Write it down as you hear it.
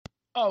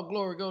All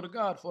glory go to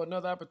God for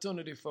another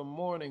opportunity for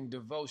morning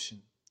devotion.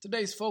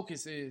 Today's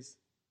focus is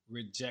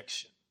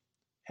rejection.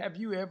 Have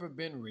you ever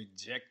been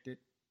rejected?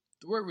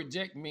 The word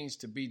reject means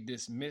to be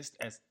dismissed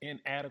as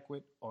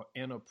inadequate or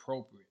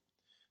inappropriate,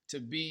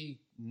 to be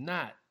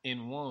not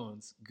in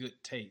one's good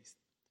taste.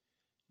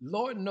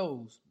 Lord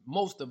knows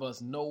most of us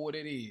know what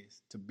it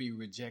is to be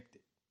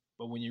rejected.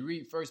 But when you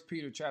read 1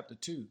 Peter chapter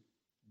 2,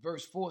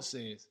 verse 4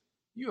 says,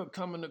 you are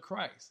coming to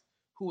Christ,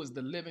 who is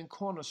the living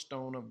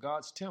cornerstone of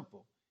God's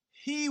temple.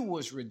 He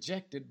was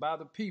rejected by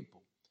the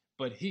people,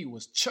 but he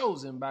was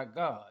chosen by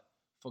God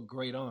for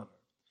great honor.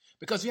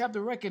 Because you have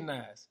to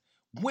recognize,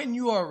 when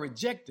you are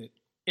rejected,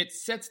 it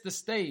sets the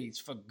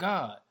stage for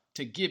God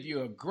to give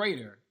you a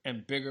greater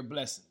and bigger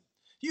blessing.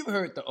 You've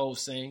heard the old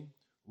saying,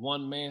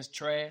 one man's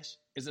trash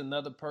is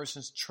another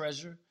person's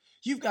treasure.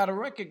 You've got to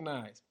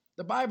recognize,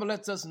 the Bible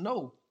lets us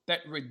know that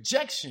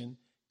rejection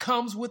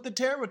comes with the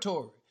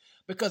territory,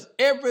 because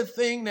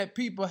everything that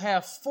people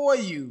have for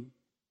you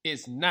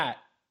is not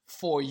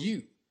for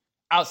you.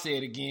 I'll say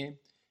it again.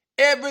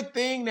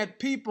 Everything that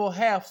people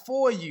have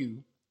for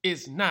you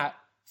is not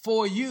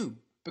for you,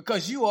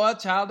 because you are a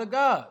child of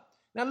God.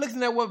 Now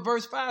listen at what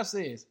verse 5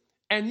 says.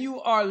 And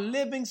you are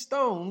living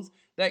stones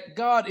that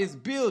God is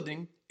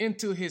building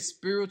into his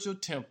spiritual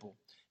temple.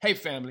 Hey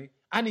family,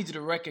 I need you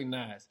to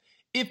recognize,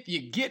 if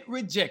you get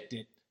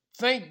rejected,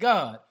 thank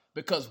God,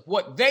 because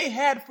what they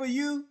had for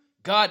you,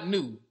 God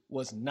knew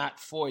was not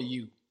for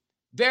you.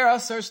 There are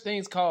such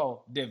things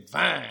called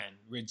divine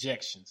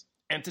rejections.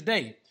 And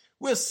today,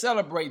 we're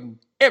celebrating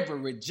every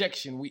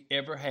rejection we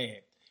ever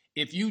had.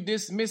 If you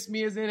dismiss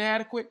me as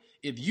inadequate,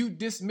 if you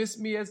dismiss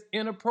me as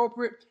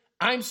inappropriate,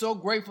 I'm so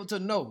grateful to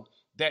know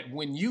that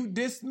when you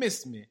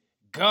dismissed me,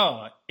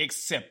 God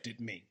accepted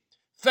me.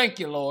 Thank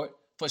you, Lord,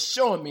 for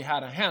showing me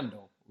how to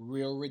handle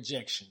real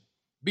rejection.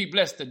 Be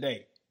blessed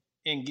today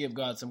and give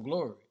God some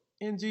glory.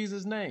 In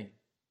Jesus' name,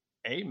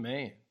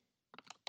 amen.